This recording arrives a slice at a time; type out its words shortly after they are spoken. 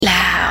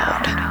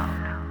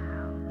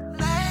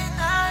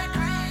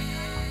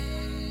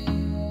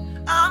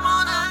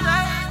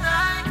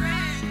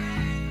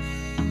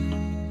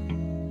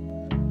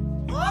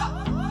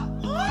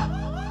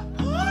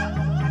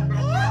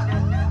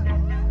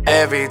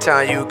Every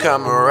time you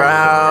come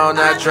around,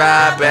 I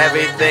drop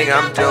everything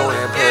I'm doing,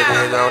 put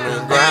it on the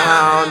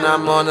ground.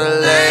 I'm on a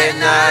late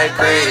night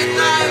crazy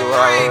when you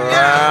are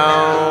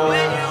around.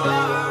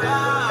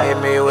 Hit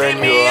me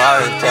when you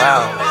are in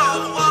town.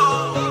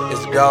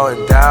 It's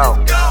going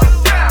down.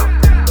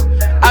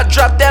 I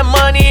drop that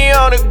money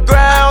on the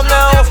ground,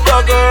 now don't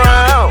fuck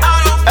around.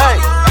 Hey,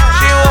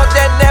 she want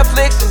that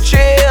Netflix and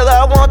chill,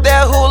 I want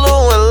that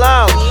Hulu and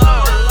lounge.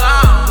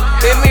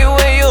 Hit me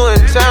when you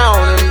in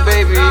town, and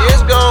baby,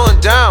 it's going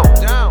down.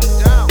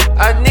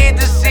 I need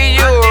to see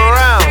you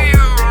around.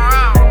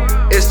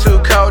 It's too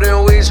cold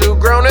and we too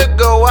grown to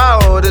go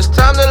out. It's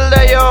time to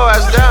lay your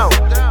ass down.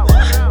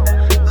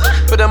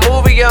 Put a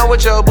movie on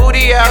with your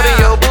booty out and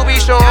your booby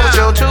showing with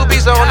your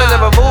tubies on and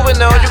never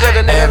moving on. You got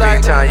a nail.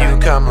 Every time you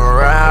come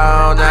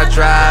around, I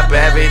drop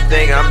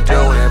everything I'm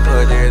doing,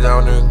 put it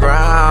on the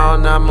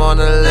ground. I'm on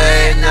a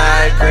late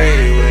night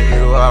crazy when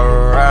you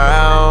are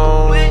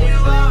around.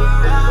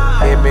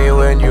 Hit me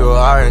when you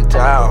are in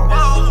town.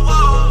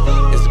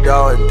 It's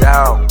going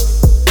down.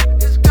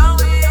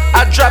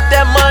 I drop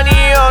that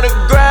money on the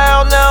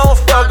ground, now don't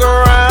fuck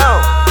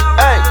around.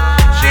 Hey,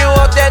 she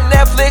want that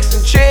Netflix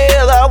and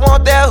chill, I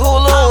want that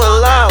Hulu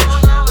and lounge.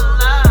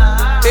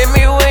 Hit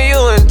me when you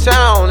in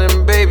town,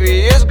 and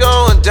baby, it's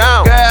going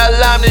down.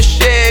 Girl, I'm the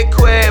shit,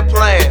 quit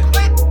playing.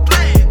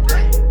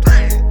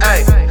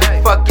 Hey,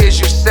 fuck is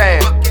you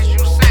saying?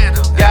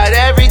 Got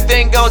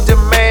everything on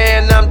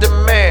demand, I'm the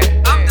man.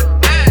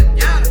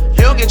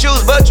 You can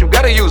choose, but you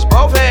gotta use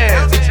both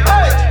hands.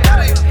 Hey.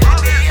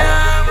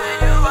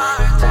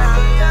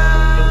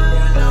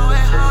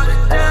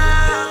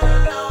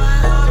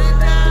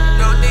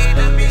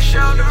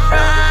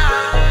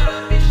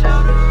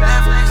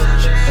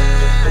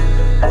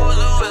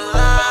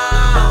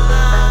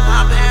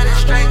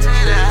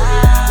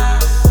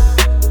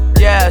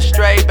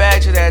 Straight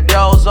back to that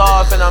doze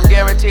off, and I'm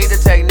guaranteed to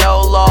take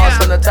no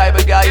loss. I'm the type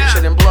of guy you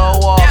shouldn't blow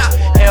off.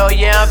 Hell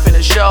yeah, I'm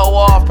finna show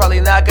off. Probably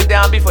knock it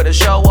down before the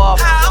show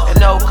off. And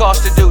no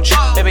cost to do.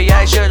 Maybe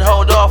I should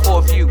hold off for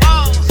a few.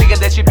 Thinking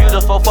that you're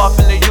beautiful, far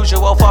from the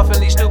usual, far from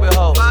these stupid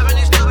hoes.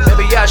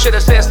 Maybe I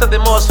should've said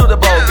something more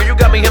suitable. Girl, you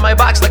got me in my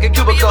box like a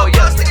cubicle,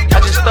 yeah. I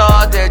just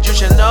thought that you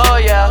should know,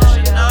 yeah.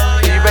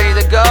 You ready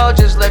to go?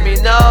 Just let me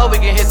know. We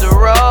can hit the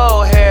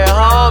road, head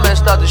home and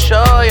start the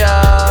show,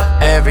 yeah.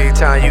 Every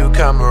time you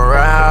come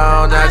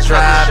around, I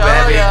drop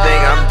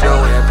everything I'm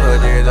doing,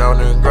 put it on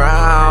the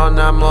ground.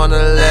 I'm on a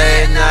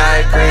late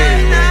night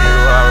crazy when you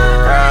are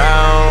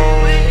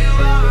around.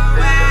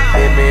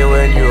 Hit me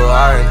when you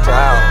are in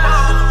town.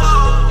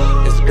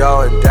 It's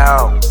going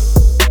down.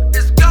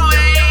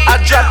 I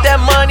drop that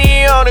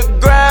money on the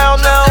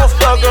ground, now don't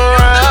fuck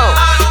around.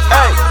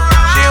 Hey,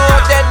 she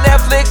want that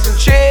Netflix and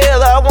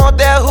chill, I want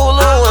that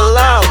Hulu and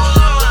lounge.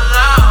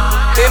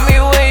 Hit me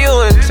when you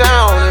in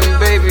town, and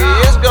baby,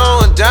 it's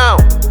going down.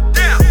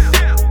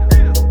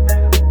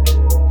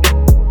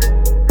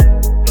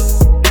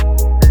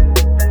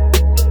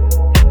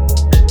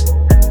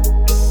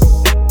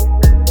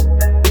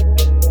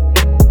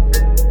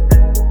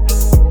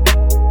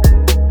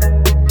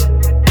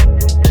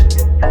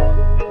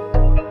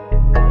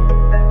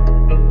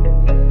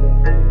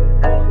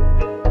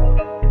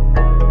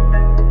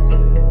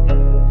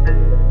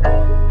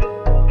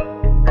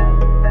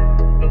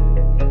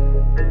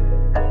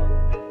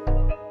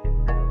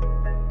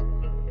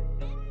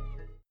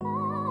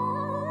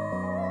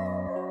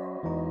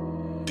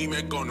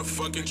 D-Mac on the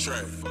fucking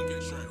track.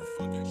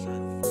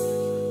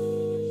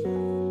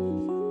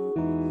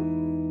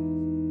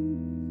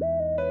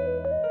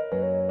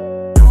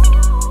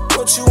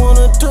 What you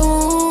wanna do?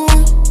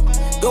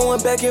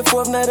 Going back and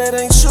forth, now that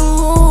ain't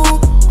true.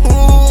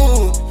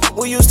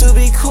 We used to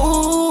be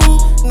cool.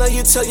 Now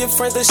you tell your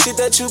friends the shit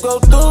that you go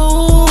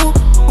through.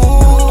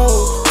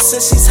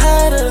 Said she's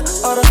tired of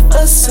all the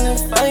fussing and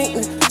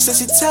fighting. Said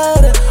she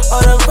tired of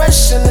all the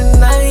rushing and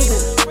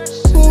nighting.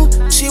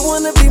 She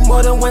wanna be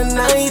more than one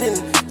night, and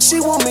she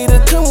want me to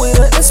come with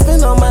her and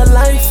spend all my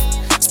life,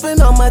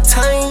 spend all my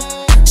time.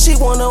 She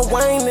wanna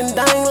wine and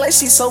dine like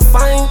she's so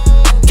fine.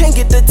 Can't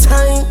get the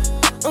time.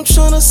 I'm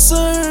tryna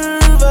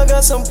serve. I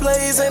got some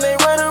plays and they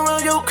right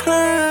around your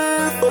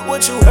curve. But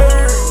what you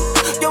heard?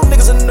 Yo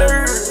niggas a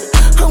nerd.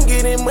 I'm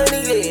getting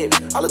money,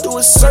 yeah. All I do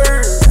is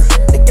serve.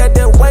 They got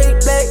that white,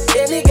 black,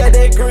 and they got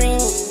that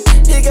green.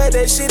 They got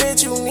that shit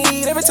that you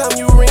need every time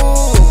you ring.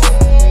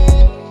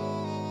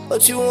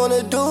 What you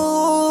wanna do?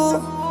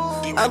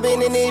 I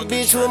been in this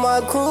bitch with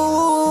my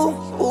crew.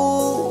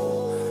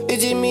 Ooh,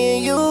 it's just me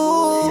and you.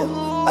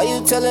 Are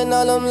you telling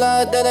all them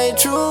lies that ain't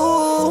true?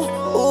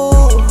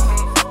 Ooh,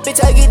 bitch,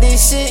 I get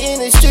this shit in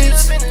the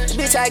streets.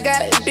 Bitch, I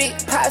got big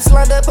pots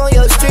lined up on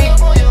your street.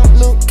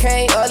 Luke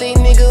Kane, all these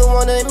niggas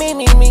wanna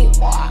mimic me.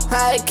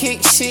 High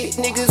kick shit,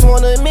 niggas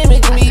wanna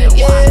mimic me.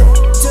 Yeah,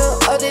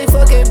 jump all they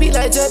fucking beat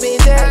like jumping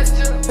jacks.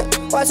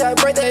 Watch I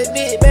break that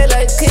bitch back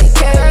like Kit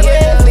Kat,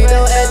 yeah. Please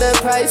don't add the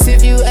price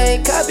if you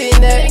ain't copying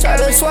that. Try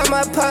to swap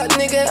my pot,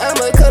 nigga,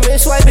 I'ma come and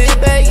swipe it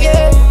back,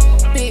 yeah.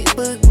 Big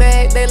book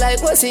bag, they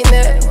like, what's in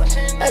that?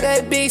 I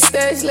got big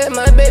stacks, let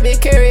my baby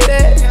carry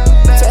that.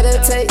 Try to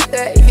take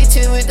that, hit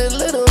you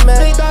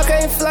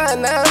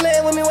Now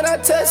land with me when I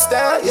touch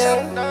down, yeah.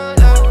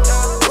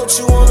 What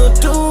you wanna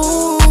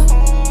do?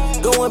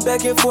 Going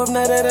back and forth,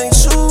 now that ain't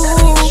true.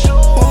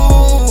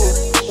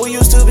 We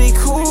used to be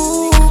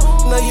cool.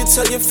 Now you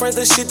tell your friends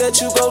the shit that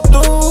you go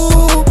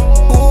through.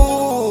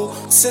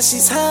 Said she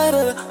tired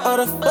of all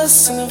the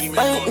fussing and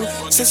fighting.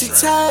 Said she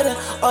tired of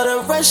all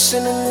the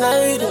rushing and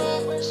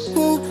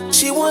nighting.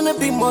 She wanna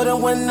be more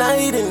than one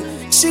night,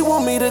 and she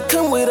want me to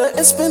come with her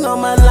and spend all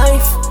my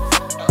life.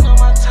 All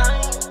my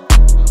time,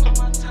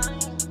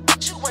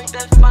 you ain't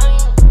that fine.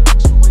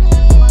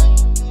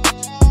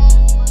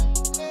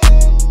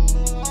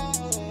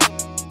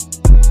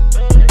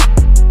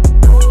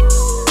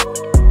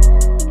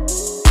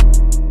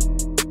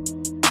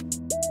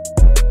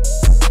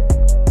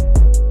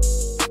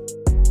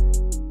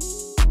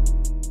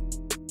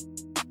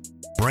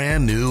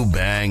 Brand new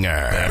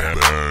banger.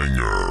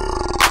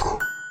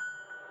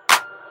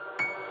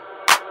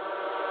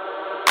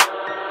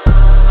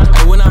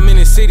 Hey, when I'm in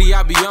the city,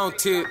 I be on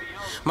tip.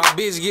 My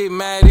bitch get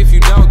mad if you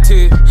don't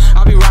tip.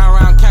 I be riding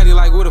around Cali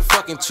like with a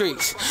fucking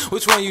tricks.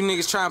 Which one of you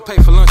niggas trying to pay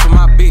for lunch with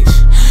my bitch?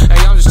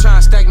 Hey, I'm just trying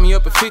to stack me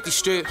up at 50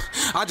 strip.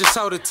 I just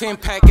sold a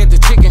 10-pack at the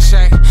chicken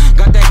shack.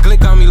 Got that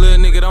glick on me,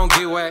 little nigga, don't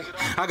get whack.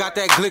 I got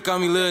that glick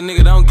on me, little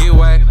nigga, don't get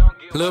whack.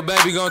 Little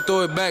baby gon'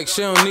 throw it back,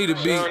 she don't need a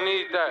beat.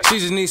 She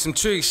just need some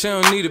tricks, she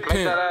don't need a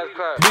pimp.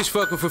 Bitch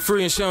fucking for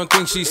free and she don't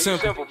think she's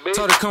simple.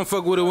 Told her come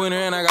fuck with a winner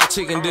and I got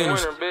chicken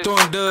dinners.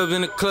 Throwing dubs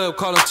in the club,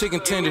 call them chicken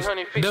tenders.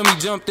 Dummy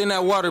jumped in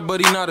that water,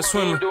 but he not a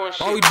swimmer.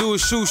 All we do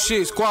is shoot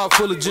shit, squad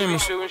full of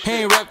Jimmys. He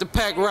ain't wrapped the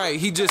pack right,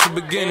 he just a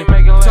beginner.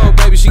 Told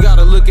baby she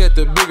gotta look at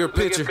the bigger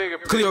picture.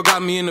 Cleo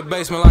got me in the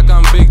basement like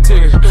I'm Big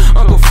Tigger.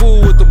 Uncle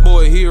Fool with the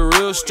boy, he a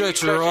real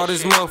stretcher. All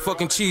this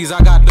motherfucking cheese, I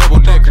got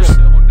double deckers.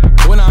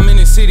 When I'm in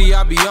the city,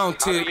 I be on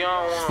tip.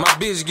 My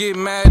bitch get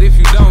mad if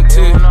you don't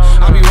tip.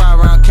 I be riding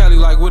around Cali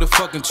like with a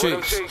fucking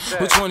tricks.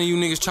 Which one of you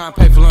niggas trying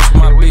to pay for lunch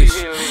with my bitch?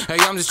 Hey,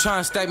 I'm just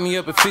trying to stack me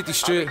up at 50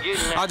 strip.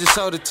 I just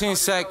sold a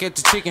 10-sack at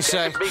the chicken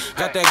shack.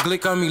 Got that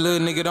glick on me,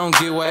 little nigga, don't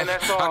get whack.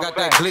 I got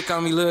that glick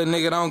on me, little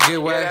nigga, don't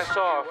get whack.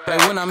 Hey,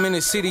 when I'm in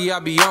the city, I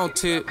be on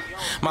tip.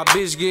 My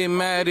bitch get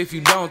mad if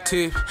you don't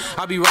tip.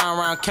 I be riding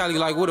around Cali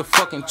like with a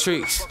fucking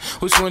tricks.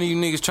 Which one of you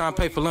niggas trying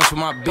to pay for lunch with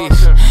my bitch?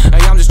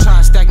 Hey, I'm just trying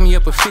to stack me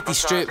up at 50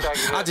 strip.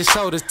 I just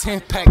sold a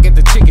 10-pack at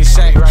the chicken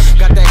shack.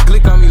 Got that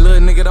glick on me, little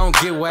nigga, don't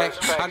get whack.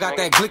 I got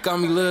that glick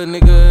on me, little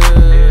nigga.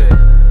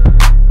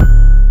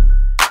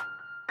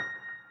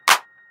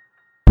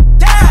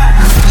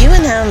 You are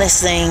now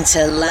listening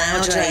to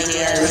Loud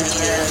Radio.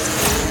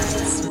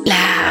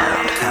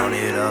 Loud. Count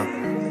it up.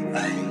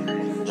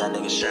 Y'all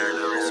niggas sharing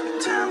the risk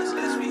with talents.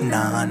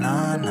 Nah,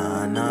 nah,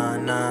 nah, nah,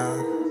 nah.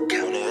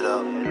 Count it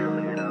up.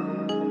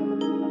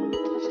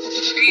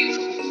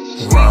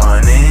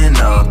 Running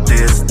up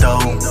this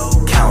dough,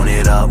 count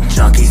it up.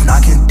 Junkies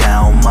knocking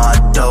down my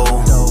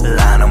door.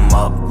 Line them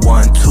up,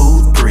 1,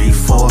 2, 3,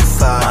 4,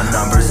 5. My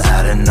numbers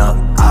adding up.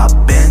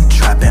 I've been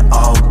trapping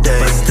all day,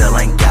 but still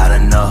ain't got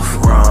enough.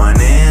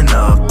 Running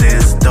up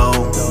this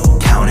dough,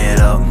 count it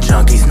up.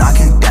 Junkies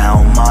knocking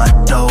down my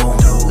door.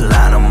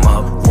 Line them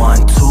up,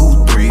 1,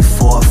 2, 3,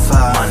 4,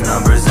 5. My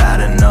numbers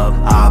adding up.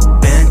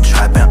 I've been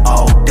trapping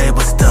all day,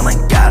 but still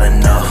ain't got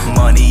enough.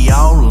 Money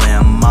all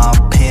in my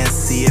pants,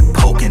 see it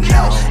poking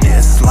out.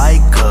 It's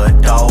like a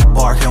dog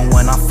barking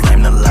when I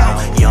flame the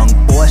loud. Young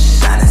boy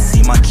shining,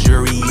 see my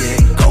jury,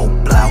 it go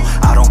blow.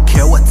 I don't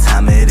care what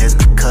time it is,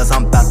 because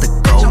I'm about to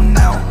go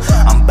now.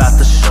 I'm about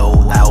to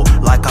show out,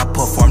 like I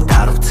performed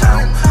out of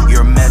town.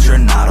 You're mad, you're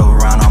not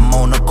around, I'm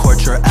on the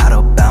court, you're out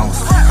of bounds.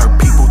 Heard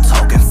people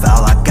talking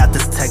foul, I got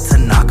this tech to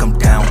knock them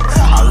down.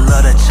 I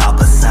love the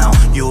chopper sound,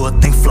 you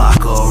would think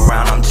flock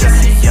around. I'm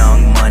just a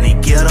young money,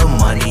 get her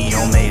money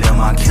on, made them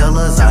my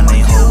killers. I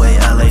name her way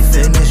LA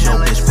Fitness, your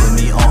bitch put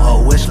me on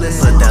her wish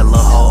list. Put that little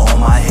hoe on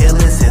my hit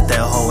list, hit that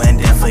hoe and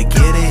then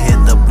forget it.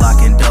 Hit the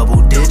block in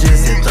double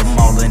digits, hit the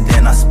mall and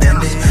then I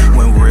spend it.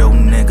 When real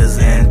niggas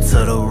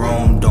enter the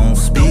room, don't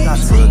speak. I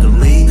took a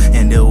lead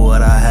and did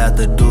what I had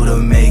to do to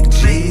make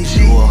G's.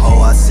 You a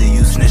hoe, I see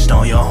you snitched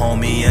on your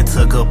homie and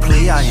took a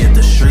plea. I hit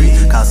the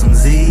street, got some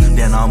Z,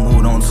 then I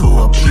moved on to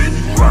a P.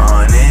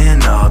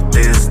 Running up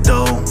this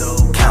dough,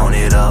 count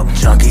it up.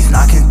 Junkies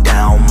knocking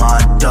down my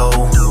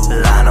door.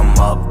 Line them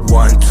up,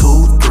 1,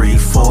 2, 3,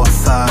 4,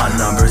 5. My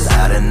numbers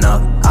adding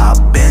up.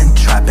 I've been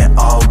trapping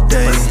all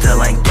day, but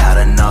still ain't got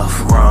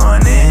enough.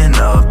 Running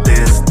up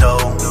this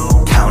dough,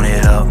 count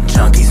it up.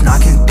 Junkies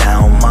knocking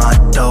down my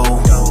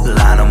door.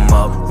 Line them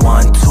up,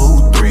 1,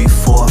 2, 3,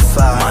 4,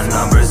 5. My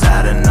numbers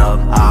adding up.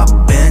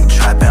 I've been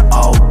trapping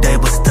all day,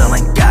 but still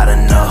ain't got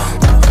enough.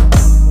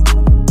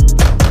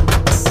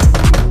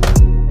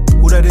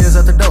 Who that is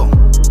at the door?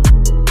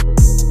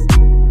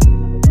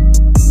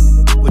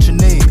 What you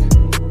need?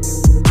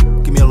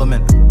 Give me a little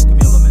minute. Give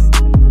me a little minute.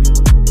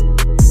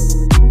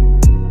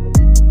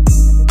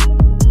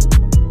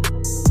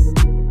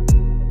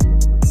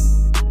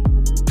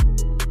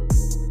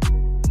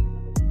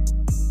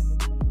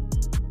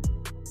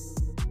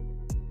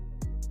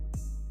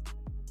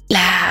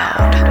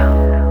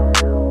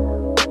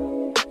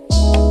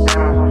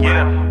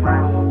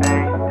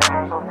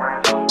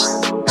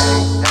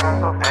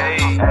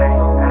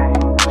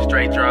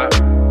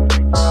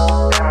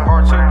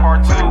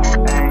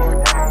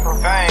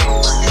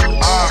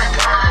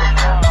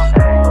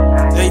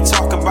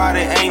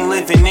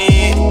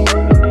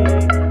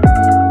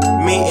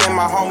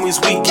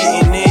 homies, we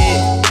getting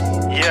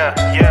it.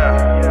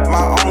 Yeah.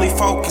 My only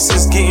focus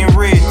is getting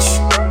rich.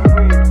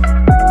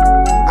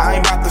 I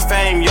ain't about the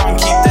fame, y'all can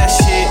keep that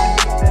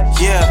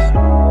shit.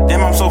 Yeah,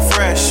 damn, I'm so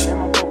fresh.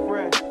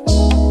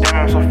 Damn,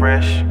 I'm so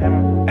fresh.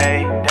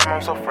 Ayy, damn,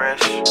 I'm so fresh.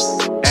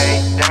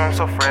 Ayy, damn, I'm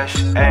so fresh.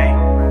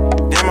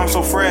 Ayy, damn, I'm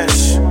so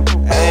fresh.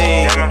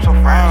 Ayy, damn, I'm so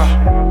fresh.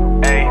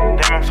 Ayy,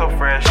 damn, I'm so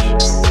fresh.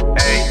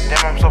 Ayy,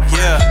 damn, I'm so fresh.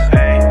 Yeah.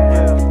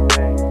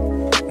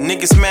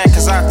 Niggas mad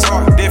cause I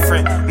talk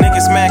different.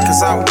 Niggas mad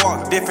cause I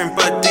walk different.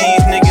 But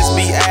these niggas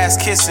be ass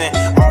kissing.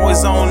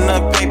 Always on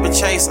the paper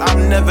chase.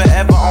 I'm never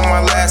ever on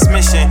my last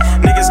mission.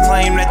 Niggas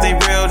claim that they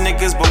real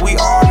niggas, but we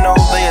all know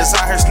they is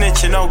out here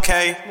snitching,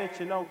 okay?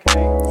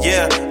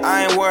 Yeah,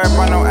 I ain't worried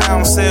about no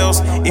album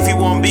sales. If you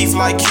want beef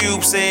like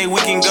Cube said,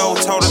 we can go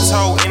toe to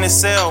toe in a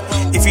cell.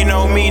 If you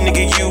know me,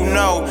 nigga, you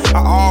know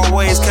I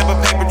always kept a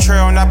paper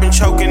trail, and I've been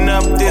choking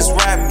up this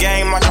rap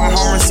game like I'm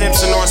Homer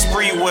Simpson or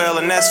Spreewell,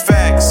 and that's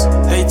facts.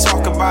 They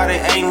talk about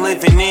it, ain't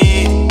living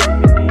it.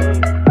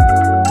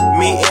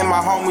 Me and my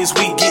homies,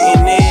 we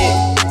getting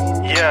it.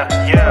 Yeah.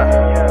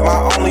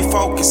 My only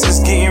focus is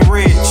getting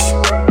rich.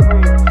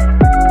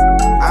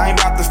 I ain't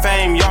about the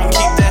fame, y'all can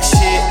keep that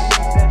shit.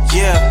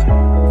 Yeah,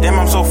 damn,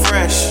 I'm so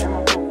fresh.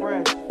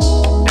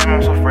 Damn,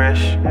 I'm so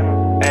fresh.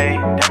 Ayy,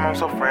 damn, I'm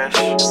so fresh.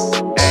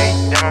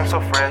 Ayy, damn, I'm so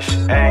fresh.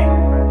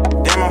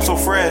 Ayy, damn, I'm so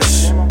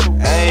fresh.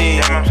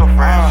 Ayy, damn, I'm so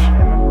fresh.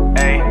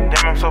 Ayy,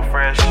 damn, I'm so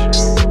fresh.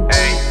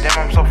 Ayy, damn,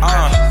 I'm so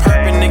fresh.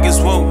 Purple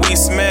niggas, what we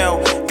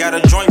smell. Got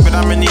a joint, but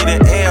I'ma need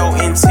an L.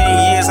 In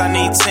 10 years, I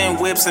need 10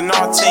 whips and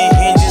all 10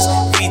 hinges.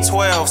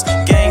 V12s,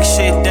 gang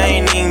shit, they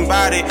ain't even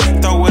bout it.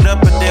 Throw it up,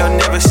 but they'll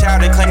never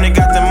shout it. Claim they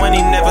got the money,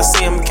 never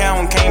see them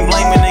counting. Can't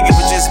blame a nigga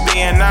for just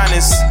being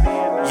honest.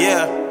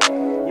 Yeah.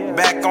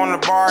 Back on the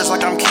bars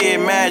like I'm Kid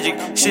Magic.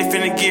 Shit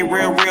finna get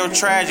real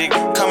tragic.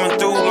 Coming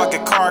through like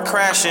a car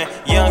crashing.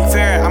 Young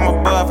fair, I'm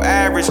above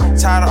average.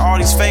 Tired of all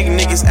these fake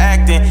niggas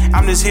acting.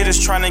 I'm just here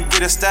just trying to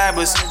get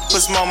established.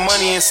 Put some more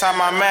money inside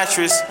my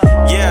mattress.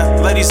 Yeah,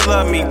 ladies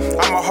love me.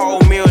 I'm a whole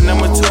meal,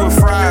 number 2 with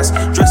fries.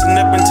 Dressing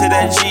up into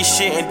that G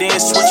shit and then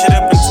switch it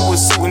up into a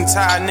suit and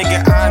tie.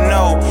 Nigga, I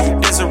know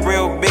there's a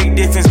real big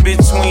difference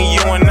between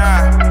you and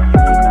I.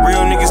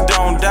 Real niggas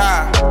don't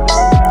die,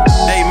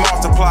 they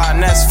multiply,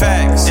 and that's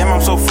facts. Damn,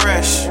 I'm so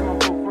fresh.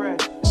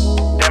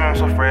 Damn, I'm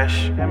so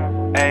fresh.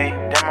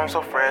 Ayy, damn, I'm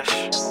so fresh.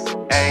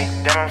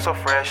 Ayy, damn, I'm so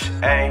fresh.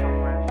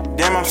 Ayy,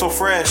 damn, I'm so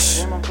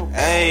fresh.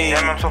 Ayy,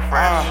 damn, I'm so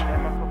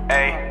fresh.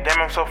 Ayy, damn,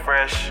 I'm so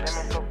fresh.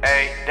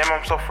 Ayy, damn,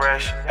 I'm so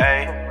fresh.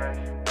 Ayy.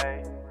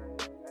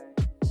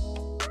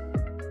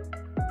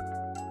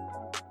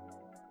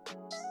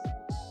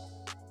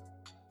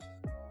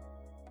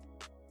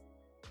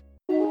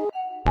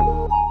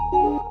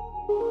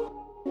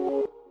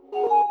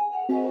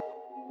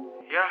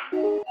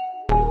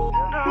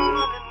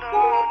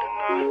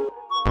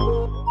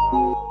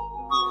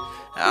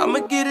 I'ma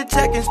get a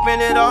check and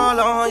spend it all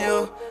on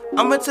you.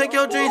 I'ma take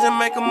your dreams and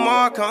make them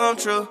all come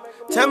true.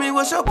 Tell me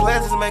what's your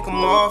plans, make them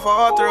all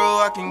fall through.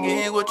 I can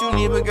give you what you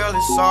need, but girl,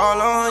 it's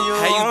all on you.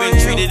 How you been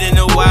treated in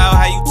a while,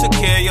 how you took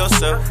care of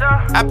yourself.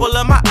 Apple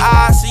of my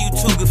eye, see you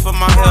too good for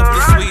my health.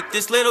 This sweet,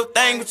 this little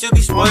thing, but you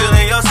be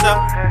spoiling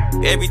yourself.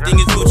 Everything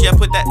is Gucci, I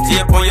put that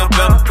dip on your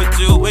belt. Put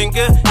you in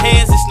good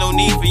hands, there's no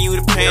need for you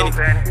to panic.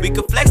 We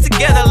could flex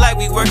together like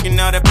we working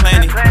out at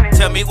Planet.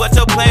 Tell me what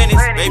your plan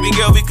is, baby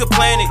girl, we could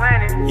plan it.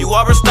 You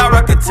are a star,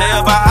 I could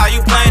tell by how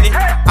you plan it.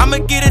 I'ma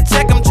get a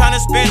check, I'm tryna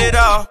spend it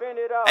all.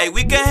 Hey,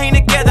 we can hang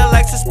together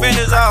like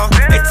suspenders off.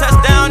 They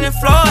touched down in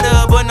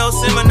Florida, but no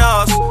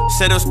seminars.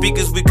 Set up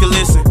speakers, we could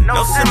listen,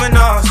 no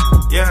seminars.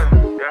 Yeah,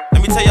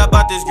 let me tell you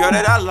about this girl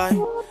that I like.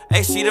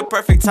 Hey, she the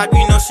perfect type,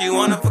 you know she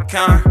one of a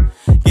kind.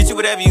 Get you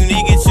whatever you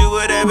need, get you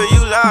whatever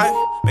you like.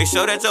 Make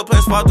sure that your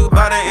plans fall through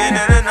by the end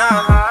of the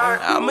night.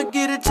 I'ma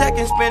get a check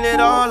and spend it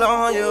all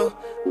on you.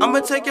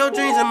 I'ma take your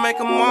dreams and make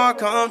them all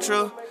come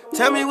true.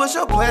 Tell me what's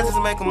your plans,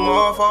 make them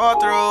all fall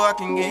through. I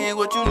can give you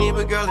what you need,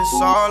 but girl,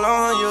 it's all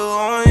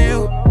on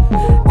you,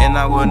 And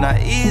I will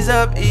not ease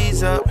up,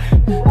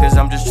 cause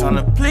I'm just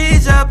tryna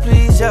please ya,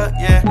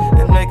 yeah.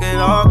 And make it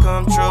all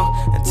come true.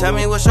 And tell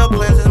me what's your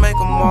plans, make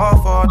them all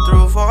fall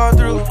through. Fall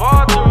through,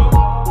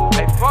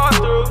 hey, fall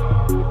through.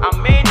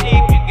 I'm in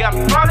deep, you got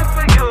me falling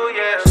for you,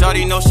 yeah.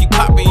 Shorty know she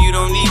poppin', you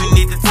don't even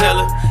need to tell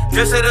her.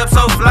 Dress it up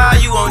so fly,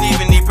 you won't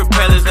even need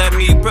propellers. Let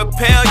me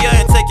propel ya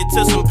and take you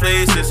to some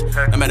places.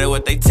 No matter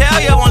what they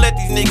tell ya, won't let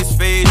these niggas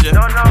phase ya.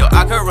 Yo,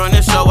 I could run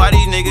the show, why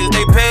these niggas,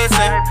 they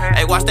pacing.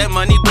 Hey, watch that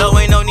money blow,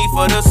 ain't no need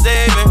for the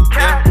saving,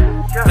 yeah.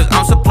 Cause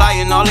I'm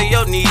supplying all of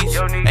your needs.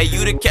 Hey,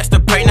 you to catch the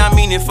prey, not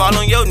meaning fall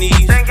on your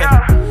knees. Hey,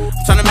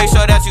 tryna make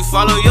sure that you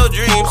follow your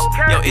dreams.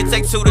 Yo, it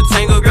takes 2 to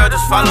tango, girl,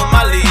 just follow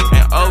my lead.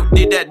 And oh,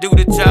 did that do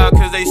the job,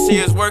 cause they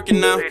see us working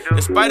now.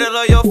 Despite all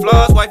of your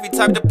flaws, wifey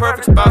type the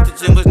perfect spot. The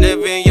gym was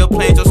never in your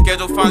plans, your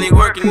schedule finally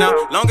working now.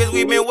 Long as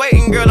we been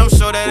waiting, girl, I'm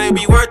sure that it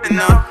be worth it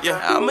now. Yeah,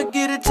 I'ma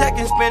get a check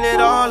and spend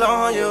it all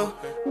on you.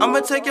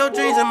 I'ma take your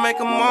dreams and make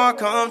them all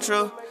come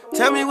true.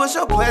 Tell me what's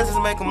your plans,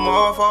 make them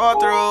all fall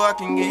through. I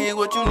can give you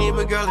what you need,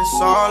 but girl, it's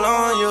all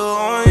on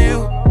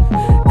you,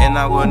 And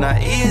I will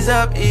not ease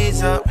up.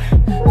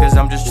 Cause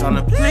I'm just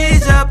tryna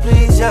please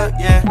ya,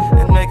 yeah.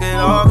 And make it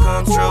all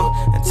come true.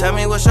 And tell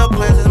me what's your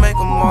plans, just make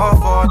them all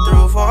fall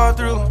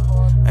through.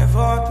 And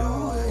fall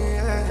through,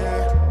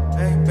 yeah.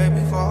 Hey,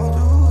 baby, fall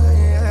through,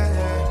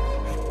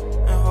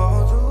 yeah. And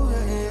fall through,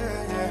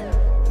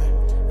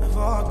 yeah. And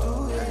fall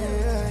through,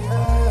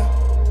 yeah.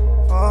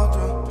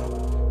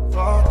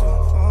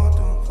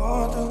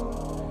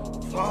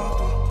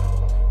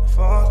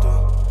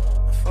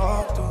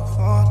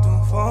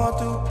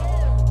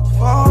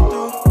 Fall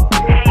through.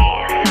 Hey,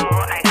 so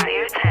I got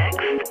your text,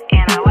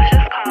 and I was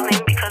just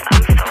calling because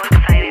I'm so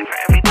excited for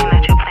everything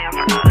that you planned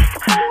for us.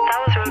 That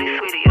was really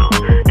sweet of you,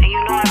 and you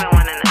know I've been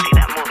wanting to see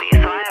that movie,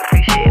 so I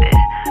appreciate it.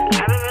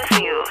 I've been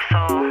missing you, so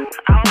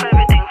I hope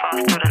everything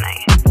falls through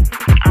tonight.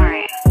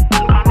 Alright,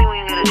 call me when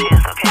you get a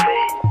chance, okay,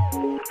 babe?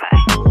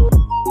 Bye.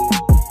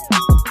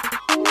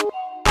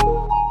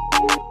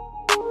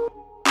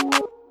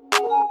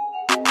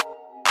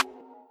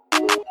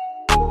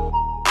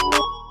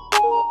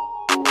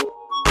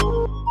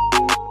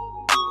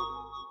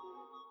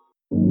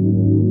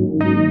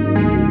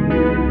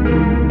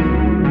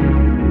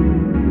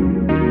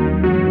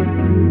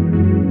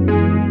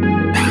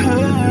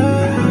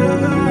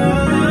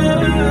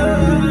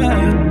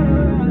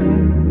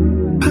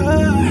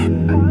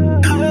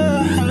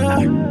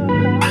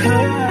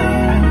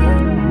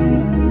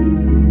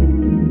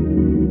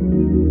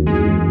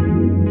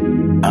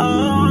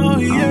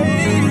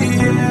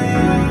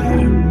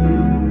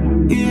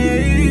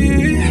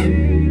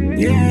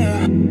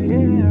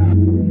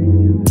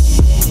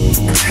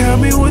 Tell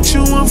me what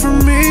you want from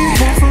me.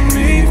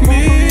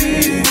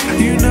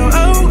 You know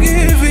I'll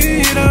give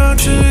it all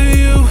to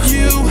you.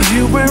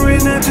 You wear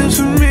it not just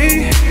for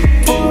me,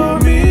 for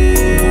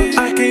me.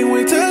 I can't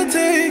wait to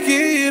take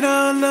it.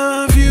 I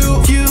love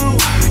you,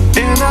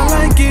 and I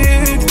like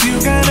it. You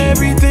got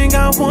everything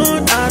I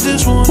want. I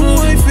just wanna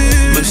life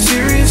it.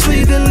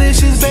 Mysteriously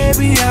delicious,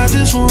 baby. I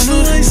just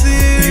wanna taste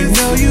it. You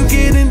know you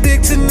getting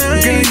dick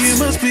tonight, girl. You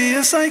must be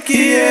a psychic.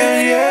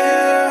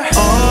 Yeah.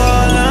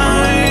 All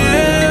I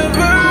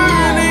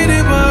ever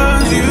needed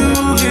was you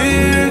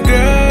here,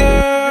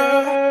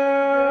 girl.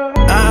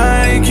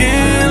 I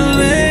can't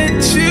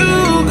let you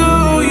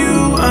go.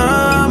 You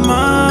are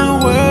my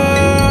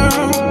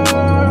world.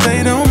 They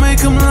don't make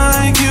them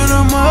like you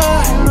no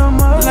more.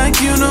 Like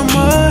you no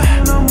more.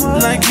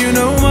 Like you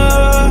no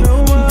more.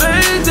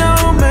 They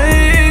don't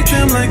make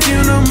them like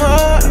you no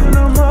more.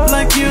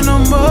 Like you no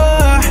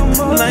more.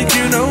 Like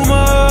you no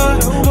more.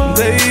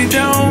 They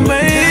don't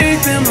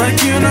make them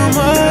like you no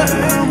more.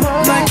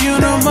 Like you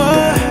no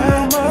more.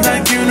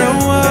 Like you no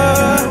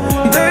more.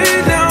 They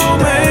don't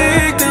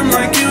make them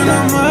like you no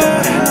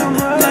more.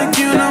 Like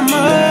you no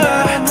more.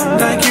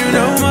 Like you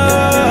no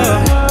more.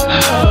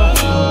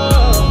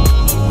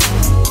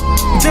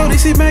 Jody,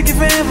 sit back and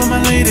forever, my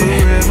lady.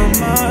 Forever,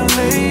 my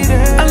lady.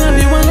 I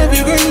love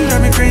you, girl. You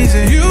drive me crazy.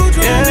 You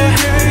drive me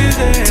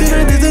crazy.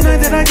 Tonight is the night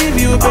that I give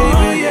you a baby.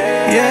 Oh,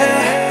 yeah.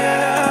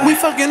 We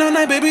fucking all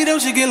night, baby.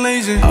 Don't you get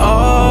lazy?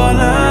 All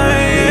I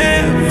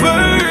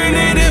ever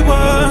needed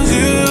was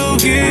you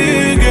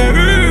here,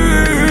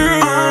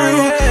 girl.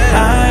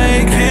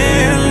 I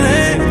can't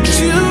let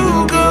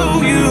you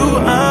go. You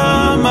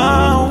are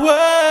my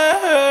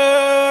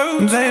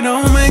world. They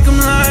don't make them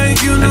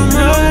like you no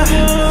more.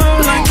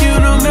 Like you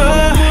no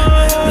more.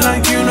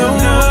 Like you no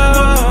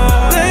more.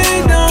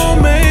 They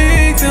don't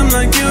make them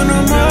like you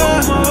no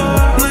more.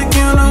 Like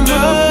you no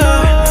more.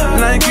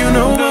 Like you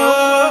no more.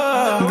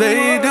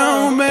 They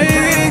don't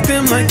make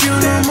them like you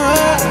no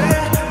more.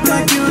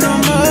 Like you no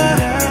more.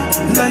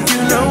 Like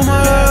you no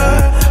more.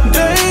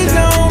 They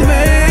don't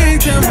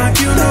make them like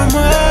you no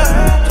more.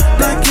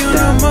 Like you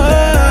no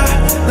more.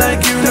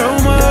 Like you no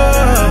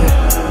more.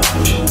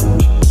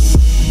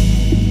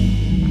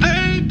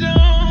 They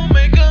don't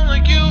make them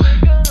like you.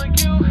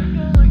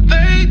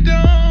 They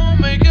don't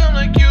make them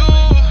like you.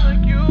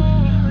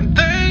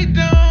 They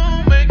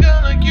don't make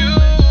them like you.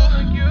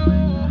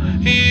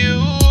 You.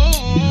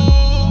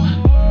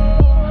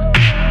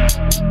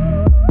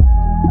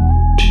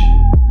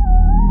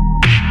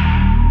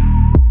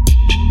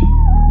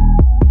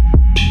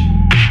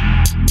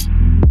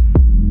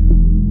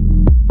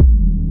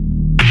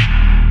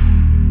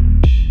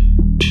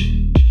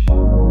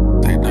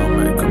 They don't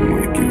make them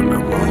like you no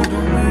more.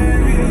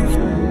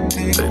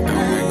 They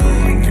don't make them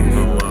like you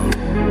no more.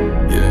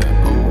 Yeah,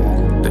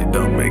 ooh. They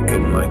don't make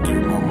them like you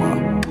no more.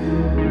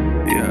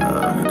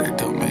 Yeah, they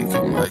don't make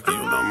them like you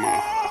no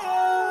more.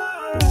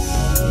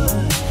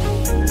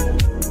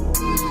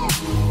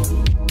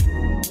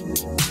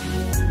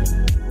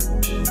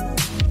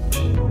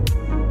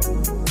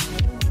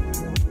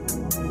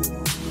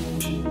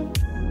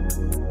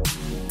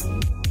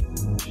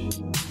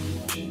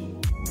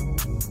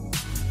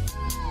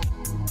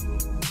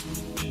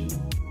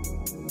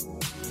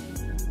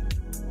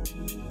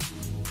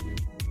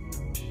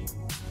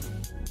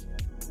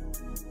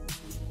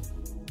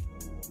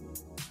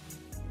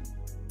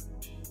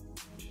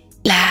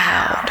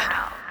 Loud.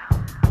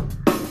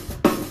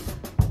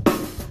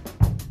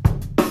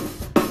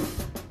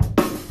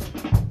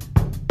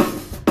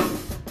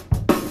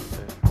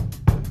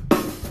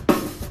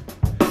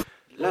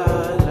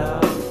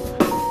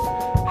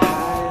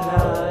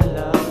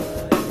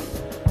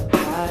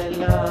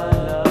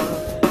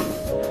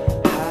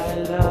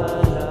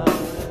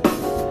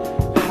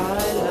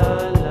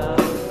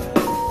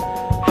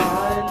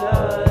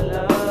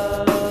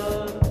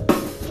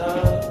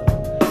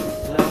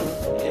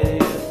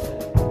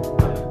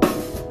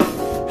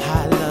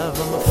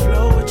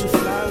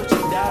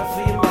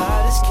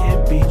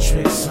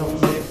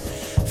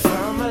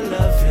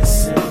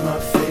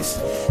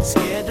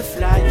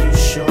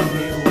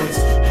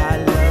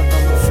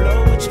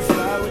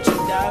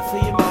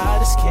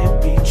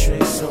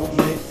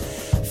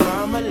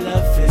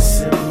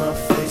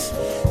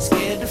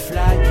 scared to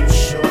fly, you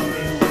show me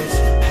which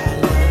high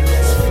love,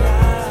 let's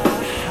fly,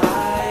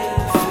 high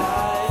love,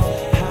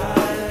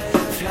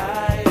 let's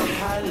fly,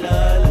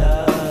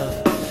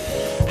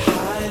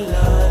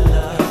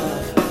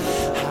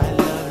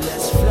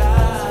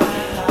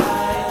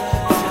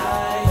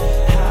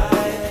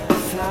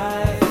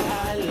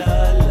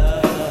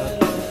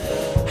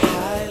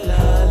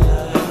 love.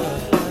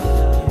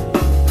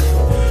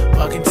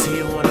 Walking to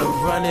you wanna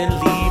run and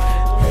leave.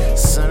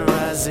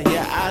 Sunrise in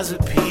your eyes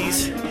with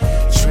peace.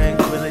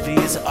 Tranquility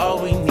is all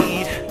we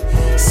need.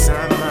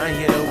 Sign mine,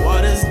 yeah, the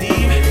water's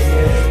deep.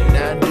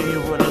 Now do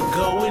you wanna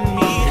go with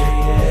me?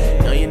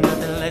 No, you're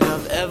nothing like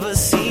I've ever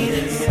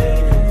seen.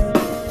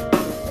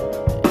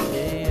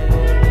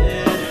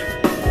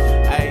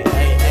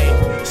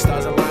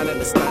 Stars align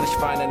and astonished,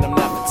 finding I'm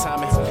not for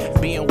timing.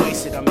 Being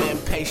wasted, I'm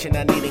impatient,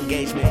 I need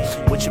engagement.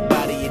 With your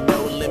body, you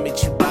know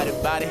limit, you body.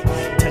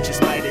 Touch is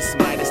Midas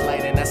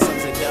light, and that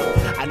sums it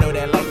up. I know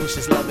that life is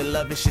just love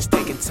is just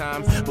taking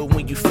time. But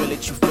when you feel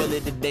it,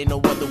 it ain't no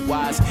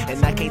otherwise.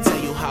 And I can't tell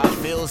you how it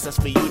feels, that's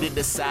for you to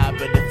decide.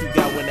 But if you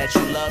got one that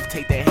you love,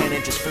 take that hand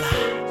and just fly.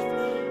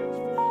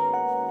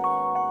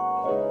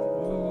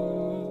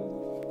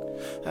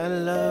 I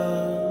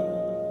love.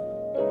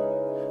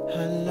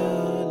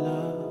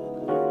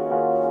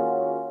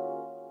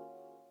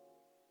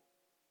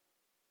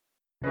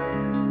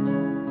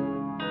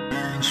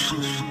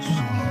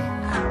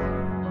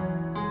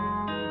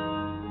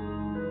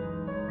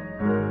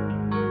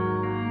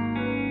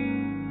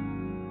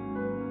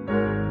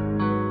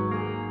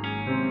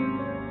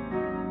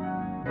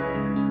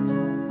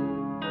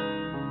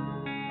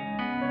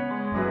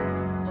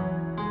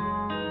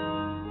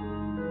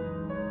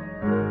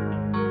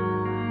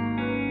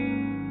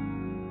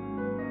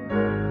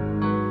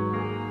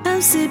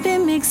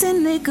 Sipping,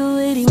 mixing liquor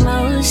with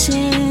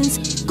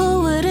emotions.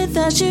 Who would've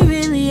thought you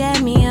really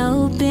had me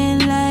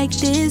open like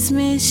this?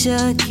 Miss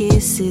your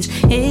kisses.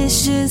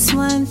 It's just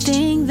one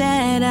thing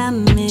that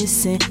I'm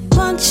missing.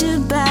 Want your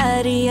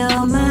body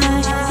on mine,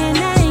 and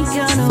I ain't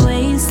gonna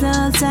waste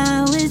no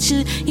time with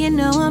you. You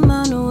know I'm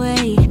on the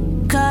way.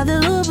 Call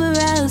the Uber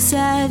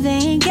outside, they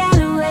ain't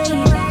gotta wait.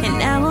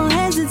 And I won't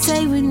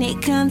hesitate when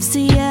it comes to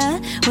ya.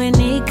 When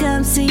it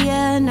comes to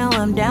ya, no,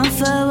 I'm down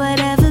for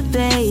whatever,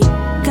 babe.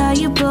 Call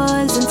your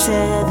boys and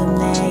tell them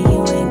that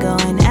you ain't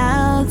going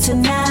out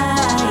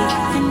tonight.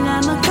 And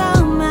I'ma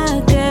call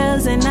my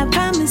girls and I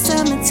promise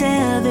I'ma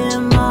tell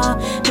them all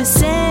the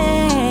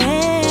same.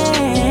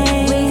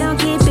 We gon'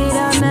 keep it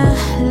on the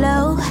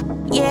low,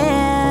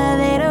 yeah.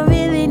 They don't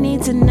really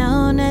need to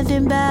know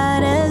nothing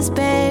about us,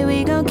 babe.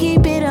 We gon'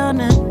 keep it on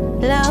the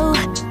low,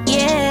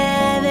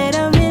 yeah. They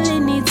don't really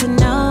need to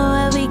know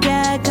what we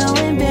got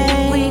going,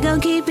 babe. We gon'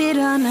 keep it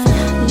on the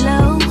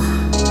low.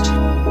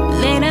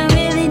 They don't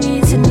really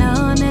need to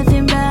know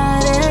nothing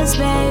about us,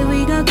 babe.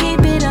 We gon' keep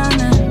it on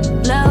the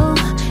low,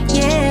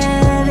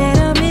 yeah. They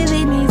don't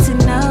really need to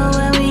know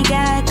what we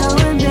got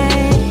going,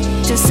 babe.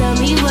 Just tell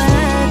me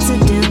what to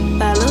do,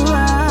 follow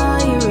all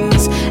your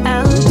rules.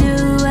 I will do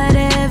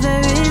whatever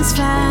is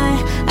fine.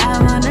 I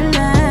wanna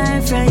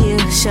learn from you,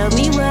 show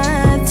me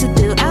what to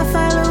do. I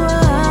follow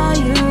all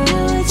your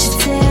rules, what you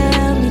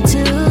tell me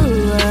to.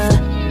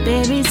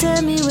 Baby,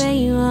 tell me where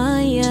you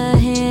want your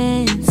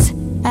hands.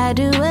 I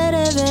do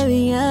whatever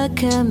your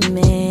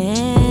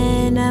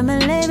command. I'ma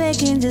lay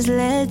back and just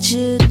let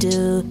you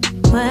do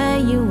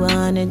what you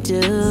wanna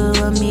do.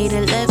 Want me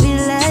to love you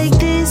like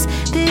this.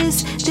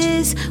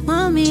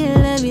 Want me to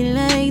love you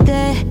like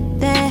that.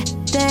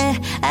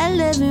 I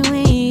love it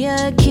when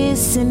you're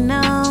kissing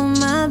on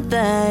my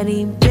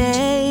body,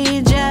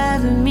 babe.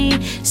 Driving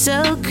me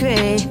so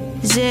crazy.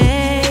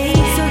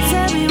 So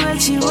tell me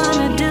what you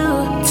wanna